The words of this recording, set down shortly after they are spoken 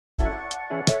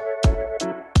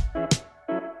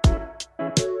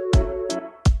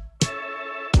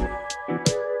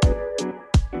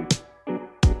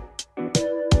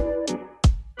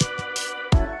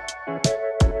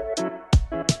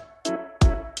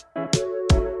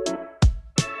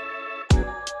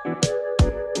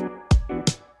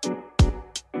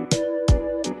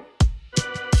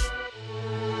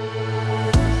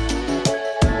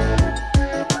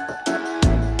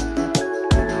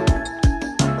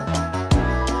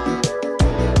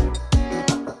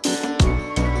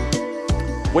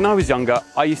When I was younger,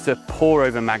 I used to pore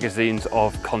over magazines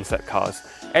of concept cars,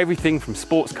 everything from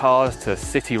sports cars to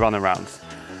city runarounds.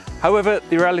 However,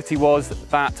 the reality was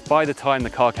that by the time the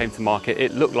car came to market,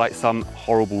 it looked like some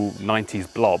horrible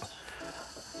 90s blob.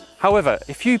 However,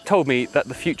 if you told me that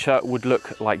the future would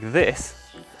look like this,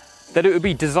 that it would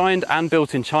be designed and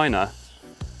built in China,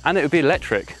 and it would be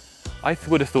electric, I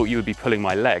would have thought you would be pulling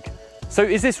my leg. So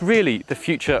is this really the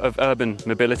future of urban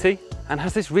mobility? And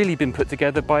has this really been put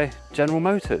together by General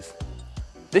Motors?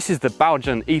 This is the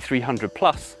Baojun E300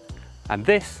 Plus, and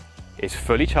this is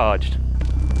fully charged.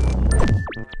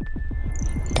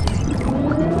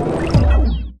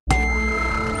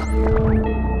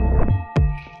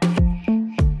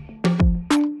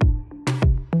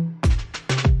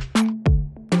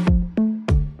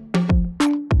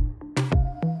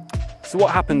 So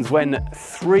what happens when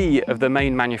 3 of the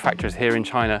main manufacturers here in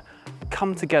China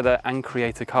come together and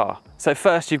create a car? So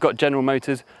first you've got General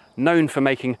Motors, known for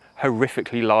making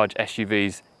horrifically large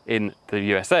SUVs in the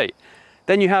USA.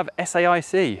 Then you have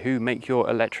SAIC, who make your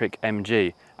electric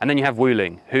MG. And then you have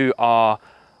Wuling, who are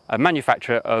a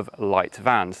manufacturer of light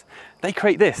vans. They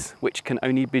create this, which can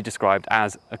only be described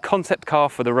as a concept car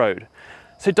for the road.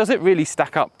 So does it really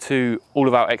stack up to all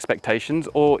of our expectations,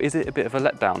 or is it a bit of a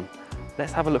letdown?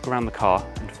 Let's have a look around the car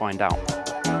and find out.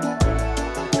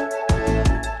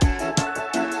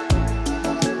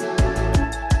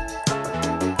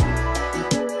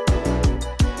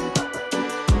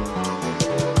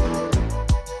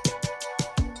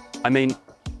 I mean,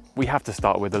 we have to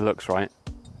start with the looks, right?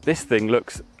 This thing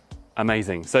looks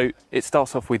amazing. So it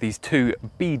starts off with these 2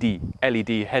 beady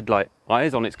LED headlight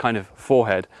eyes on its kind of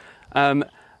forehead. And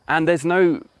there's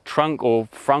no trunk or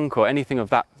frunk or anything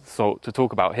of that sort to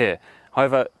talk about here.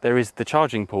 However, there is the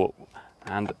charging port,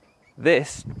 and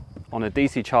this, on a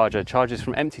DC charger, charges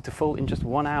from empty to full in just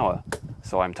 1 hour,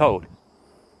 so I'm told.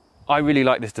 I really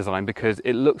like this design because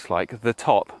it looks like the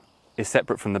top is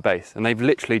separate from the base, and they've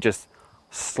literally just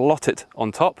slot it on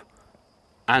top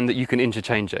and that you can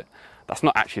interchange it. That's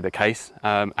not actually the case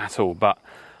at all, but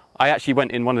I actually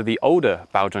went in one of the older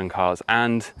Baojun cars,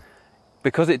 and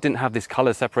because it didn't have this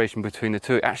color separation between the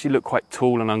two, it actually looked quite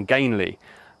tall and ungainly,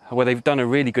 where they've done a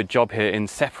really good job here in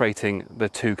separating the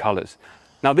 2 colors.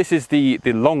 Now this is the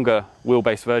longer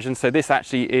wheelbase version, so this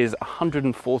actually is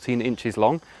 114 inches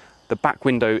long. The back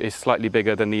window is slightly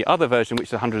bigger than the other version, which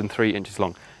is 103 inches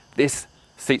long. This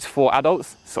seats 4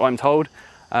 adults, so I'm told,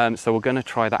 so we're going to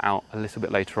try that out a little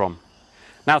bit later on.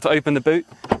 Now to open the boot,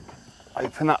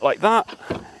 open that like that,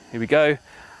 here we go.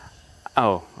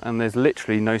 Oh, and there's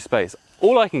literally no space.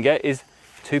 All I can get is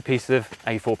 2 pieces of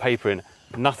A4 paper in,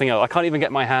 nothing else. I can't even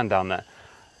get my hand down there.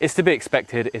 It's to be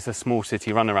expected, it's a small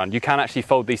city runaround. You can actually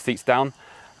fold these seats down,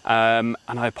 and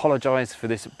I apologise for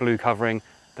this blue covering.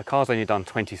 The car's only done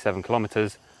 27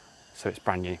 kilometres, so it's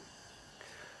brand new.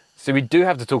 So we do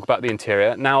have to talk about the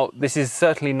interior. Now, this is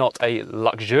certainly not a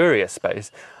luxurious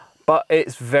space, but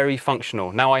it's very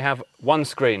functional. Now I have 1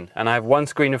 screen, and I have 1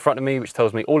 screen in front of me which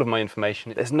tells me all of my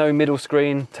information. There's no middle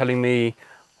screen telling me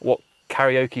what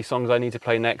karaoke songs I need to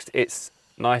play next. It's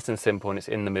nice and simple, and it's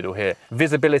in the middle here.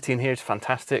 Visibility in here is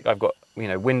fantastic. I've got,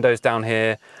 windows down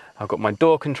here. I've got my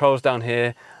door controls down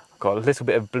here. I've got a little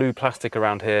bit of blue plastic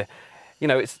around here.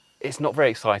 It's not very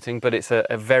exciting, but it's a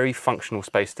very functional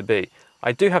space to be.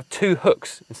 I do have 2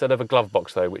 hooks instead of a glove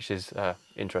box though, which is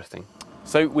interesting.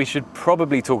 So we should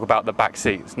probably talk about the back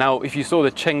seats. Now, if you saw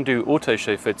the Chengdu Auto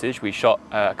Show footage we shot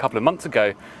a couple of months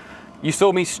ago, you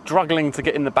saw me struggling to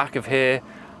get in the back of here,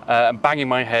 and banging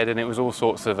my head, and it was all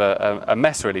sorts of a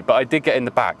mess really, but I did get in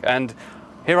the back, and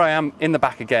here I am in the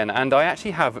back again, and I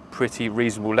actually have pretty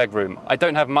reasonable legroom. I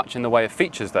don't have much in the way of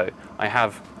features though. I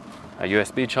have a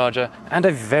USB charger and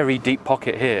a very deep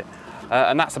pocket here,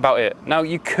 and that's about it. Now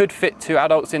you could fit 2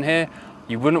 adults in here.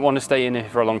 You wouldn't want to stay in here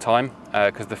for a long time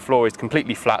because the floor is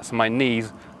completely flat, so my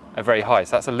knees are very high,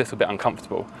 so that's a little bit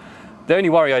uncomfortable. The only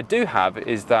worry I do have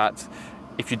is that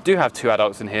if you do have 2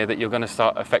 adults in here, that you're going to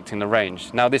start affecting the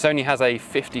range. Now this only has a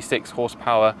 56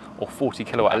 horsepower or 40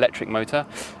 kilowatt electric motor.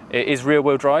 It is rear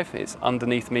wheel drive, it's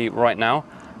underneath me right now,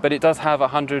 but it does have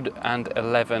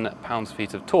 111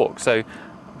 pounds-feet of torque. So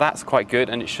that's quite good,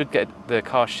 and it should get the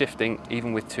car shifting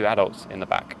even with 2 adults in the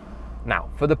back. Now,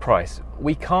 for the price,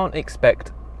 we can't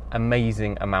expect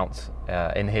amazing amounts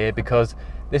in here, because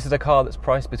this is a car that's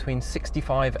priced between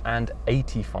 65 and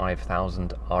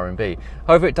 85,000 RMB.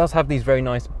 However, it does have these very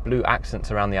nice blue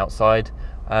accents around the outside,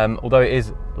 although it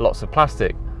is lots of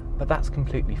plastic, but that's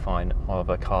completely fine of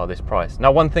a car this price.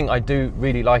 Now, one thing I do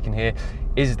really like in here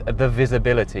is the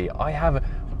visibility. I have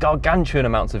gargantuan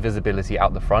amounts of visibility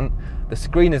out the front. The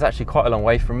screen is actually quite a long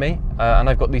way from me, and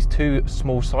I've got these 2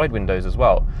 small side windows as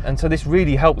well. And so this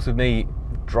really helps with me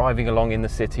driving along in the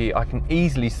city. I can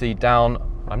easily see down.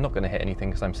 I'm not going to hit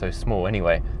anything because I'm so small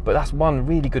anyway, but that's one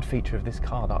really good feature of this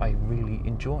car that I really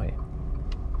enjoy.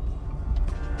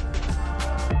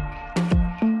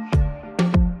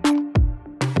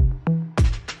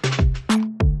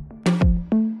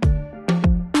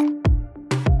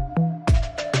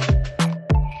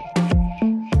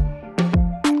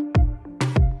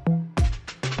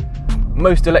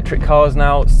 Most electric cars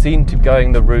now seem to be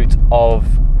going the route of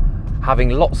having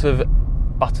lots of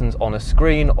buttons on a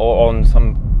screen or on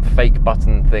some fake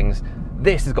button things.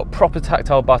 This has got proper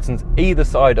tactile buttons either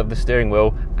side of the steering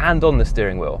wheel and on the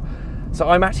steering wheel. So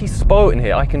I'm actually spoiled in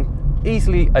here. I can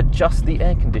easily adjust the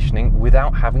air conditioning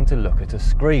without having to look at a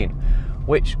screen,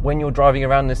 which when you're driving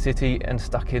around the city and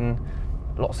stuck in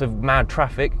lots of mad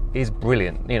traffic is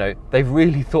brilliant. You know, they've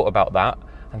really thought about that,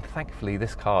 and thankfully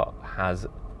this car has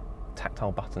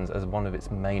tactile buttons as one of its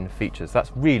main features.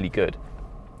 That's really good.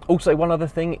 Also, one other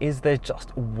thing is there's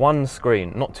just one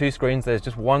screen, not 2 screens, there's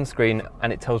just one screen,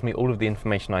 and it tells me all of the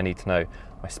information I need to know.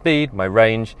 My speed, my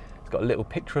range, it's got a little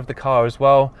picture of the car as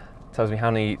well, it tells me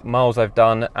how many miles I've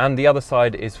done, and the other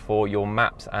side is for your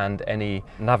maps and any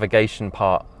navigation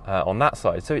part on that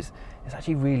side. So it's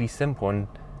actually really simple, and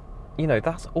you know,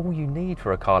 that's all you need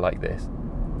for a car like this.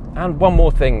 And one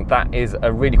more thing that is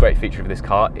a really great feature of this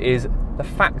car is the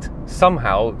fact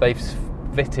somehow they've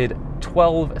fitted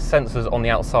 12 sensors on the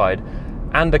outside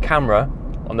and a camera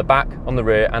on the back, on the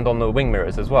rear, and on the wing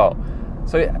mirrors as well.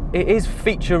 So it is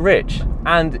feature rich,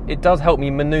 and it does help me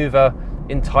maneuver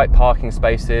in tight parking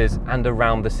spaces and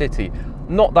around the city.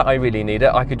 Not that I really need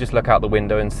it. I could just look out the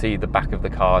window and see the back of the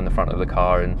car and the front of the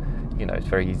car, and you know, it's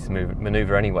very easy to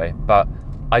maneuver anyway. But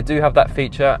I do have that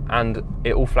feature, and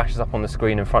it all flashes up on the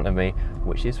screen in front of me,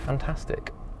 which is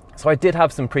fantastic. So I did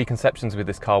have some preconceptions with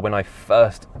this car when I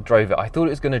first drove it. I thought it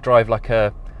was going to drive like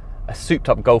a souped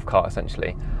up golf cart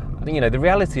essentially. I think, you know, the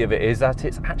reality of it is that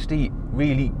it's actually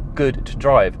really good to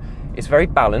drive. It's very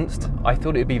balanced. I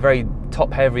thought it would be very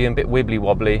top heavy and a bit wibbly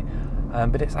wobbly,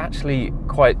 but it's actually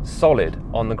quite solid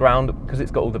on the ground because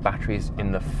it's got all the batteries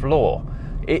in the floor.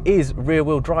 It is rear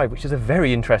wheel drive, which is a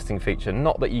very interesting feature.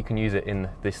 Not that you can use it in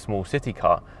this small city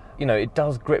car. You know, it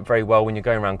does grip very well when you're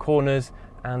going around corners,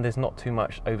 and there's not too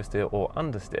much oversteer or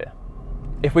understeer.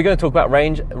 If we're going to talk about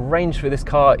range for this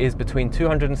car is between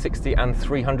 260 and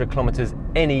 300 kilometers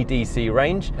NEDC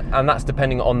range, and that's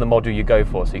depending on the model you go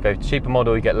for. So you go cheaper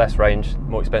model, you get less range,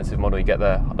 more expensive model, you get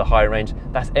the higher range.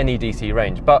 That's NEDC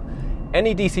range. But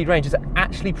NEDC range is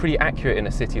actually pretty accurate in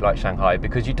a city like Shanghai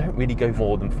because you don't really go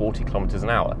more than 40 kilometers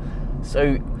an hour.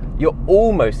 So you're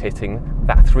almost hitting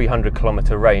that 300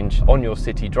 kilometer range on your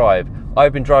city drive.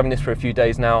 I've been driving this for a few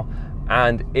days now,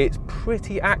 and it's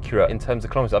pretty accurate in terms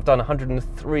of kilometers. I've done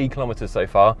 103 kilometers so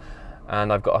far,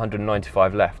 and I've got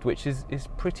 195 left, which is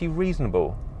pretty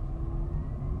reasonable.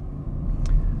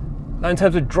 Now, in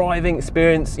terms of driving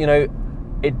experience, you know,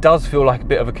 it does feel like a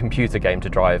bit of a computer game to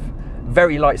drive.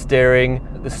 Very light steering,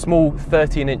 the small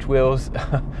 13-inch wheels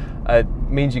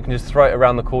means you can just throw it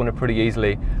around the corner pretty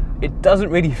easily. It doesn't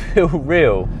really feel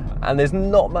real, and there's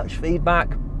not much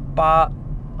feedback, but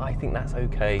I think that's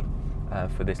okay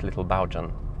for this little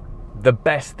Baojun. The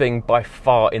best thing by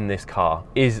far in this car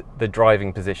is the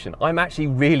driving position. I'm actually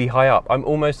really high up. I'm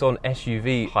almost on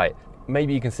SUV height.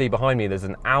 Maybe you can see behind me there's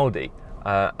an Audi,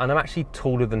 and I'm actually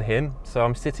taller than him, so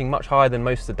I'm sitting much higher than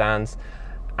most sedans.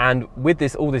 And with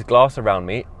all this glass around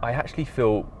me, I actually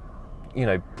feel, you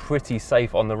know, pretty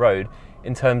safe on the road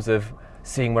in terms of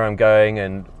seeing where I'm going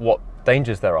and what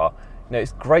dangers there are. You know,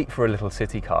 it's great for a little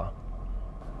city car.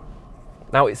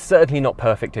 Now, it's certainly not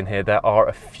perfect in here. There are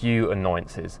a few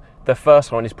annoyances. The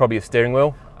first one is probably the steering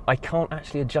wheel. I can't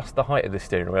actually adjust the height of the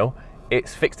steering wheel.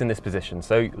 It's fixed in this position.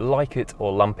 So like it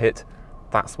or lump it,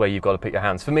 that's where you've got to put your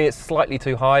hands. For me, it's slightly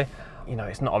too high. You know,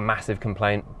 it's not a massive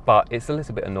complaint, but it's a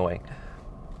little bit annoying.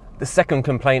 The second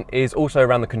complaint is also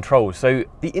around the controls. So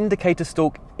the indicator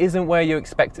stalk isn't where you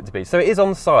expect it to be. So it is on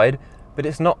the side, but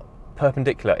it's not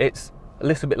perpendicular. It's a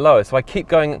little bit lower. So I keep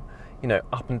going, you know,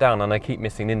 up and down, and I keep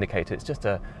missing the indicator. It's just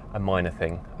a minor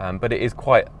thing, but it is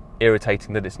quite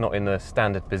irritating that it's not in the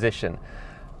standard position.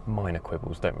 minor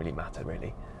quibbles, don't really matter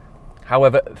really.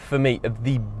 However, for me,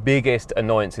 the biggest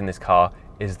annoyance in this car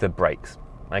is the brakes,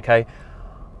 okay?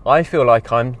 I feel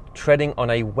like I'm treading on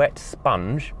a wet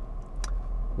sponge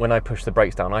when I push the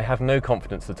brakes down. I have no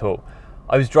confidence at all.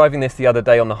 I was driving this the other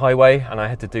day on the highway and I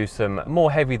had to do some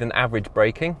more heavy than average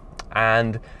braking,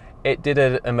 and it did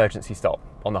an emergency stop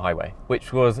on the highway,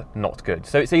 which was not good.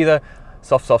 So it's either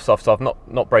soft,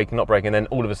 not braking, and then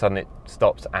all of a sudden it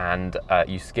stops and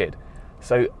you skid.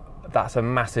 So that's a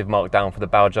massive markdown for the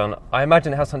Baojun. I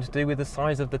imagine it has something to do with the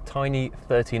size of the tiny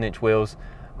 13-inch wheels,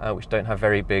 which don't have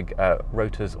very big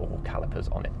rotors or calipers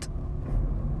on it.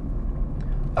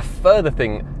 A further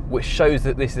thing which shows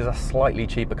that this is a slightly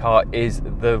cheaper car is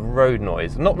the road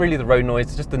noise. Not really the road noise,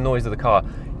 it's just the noise of the car.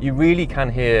 You really can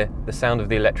hear the sound of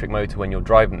the electric motor when you're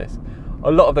driving this.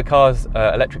 A lot of the cars,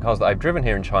 electric cars that I've driven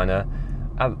here in China,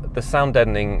 the sound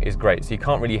deadening is great, so you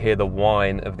can't really hear the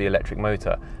whine of the electric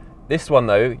motor. This one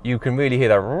though, you can really hear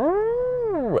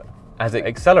the as it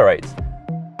accelerates.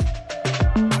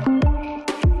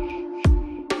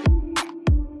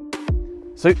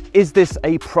 So is this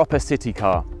a proper city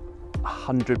car?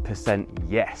 100%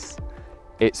 yes.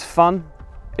 It's fun,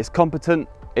 it's competent,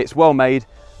 it's well made,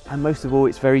 and most of all,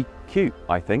 it's very cute,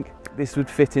 I think. This would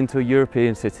fit into a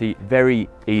European city very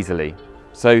easily.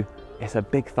 So it's a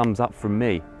big thumbs up from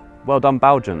me. Well done,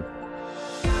 Baojun.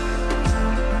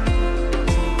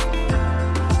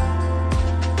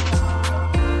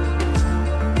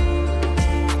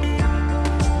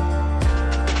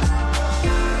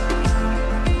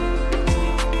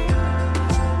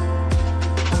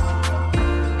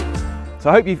 So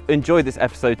I hope you've enjoyed this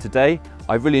episode today.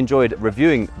 I've really enjoyed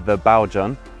reviewing the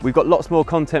Baojun. We've got lots more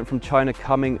content from China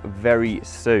coming very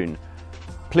soon.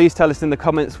 Please tell us in the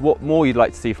comments what more you'd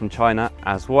like to see from China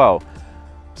as well.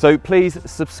 So please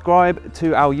subscribe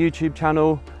to our YouTube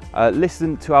channel,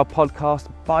 listen to our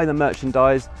podcast, buy the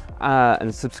merchandise,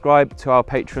 and subscribe to our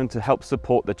Patreon to help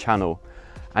support the channel.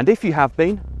 And if you have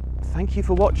been, thank you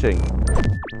for watching.